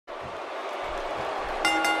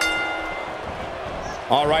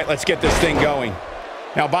All right, let's get this thing going.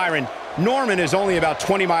 Now, Byron, Norman is only about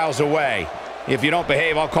 20 miles away. If you don't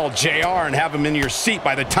behave, I'll call JR and have him in your seat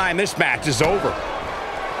by the time this match is over.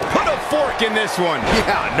 Put a fork in this one.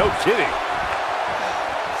 Yeah, no kidding.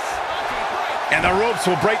 And the ropes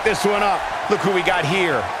will break this one up. Look who we got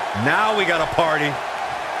here. Now we got a party.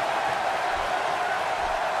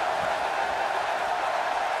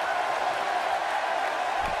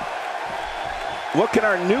 What can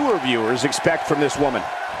our newer viewers expect from this woman?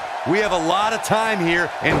 We have a lot of time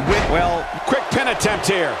here, and well, quick pin attempt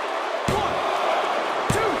here. 1,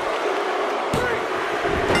 2, 3.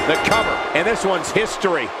 The cover, and this one's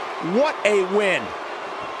history. What a win.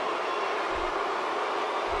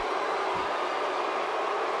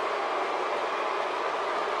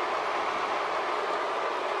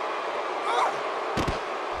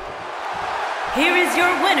 Here is your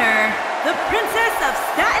winner, the Princess of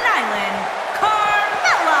Staten Island,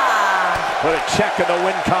 Carmella. Put a check in the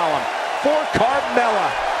win column for Carmella.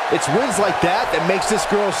 It's wins like that that makes this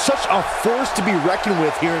girl such a force to be reckoned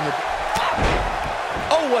with here in the...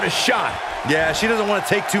 Oh, what a shot. yeah, she doesn't want to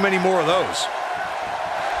take too many more of those.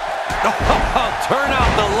 Oh, turn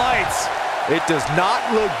out the lights. It does not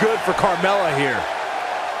look good for Carmella here.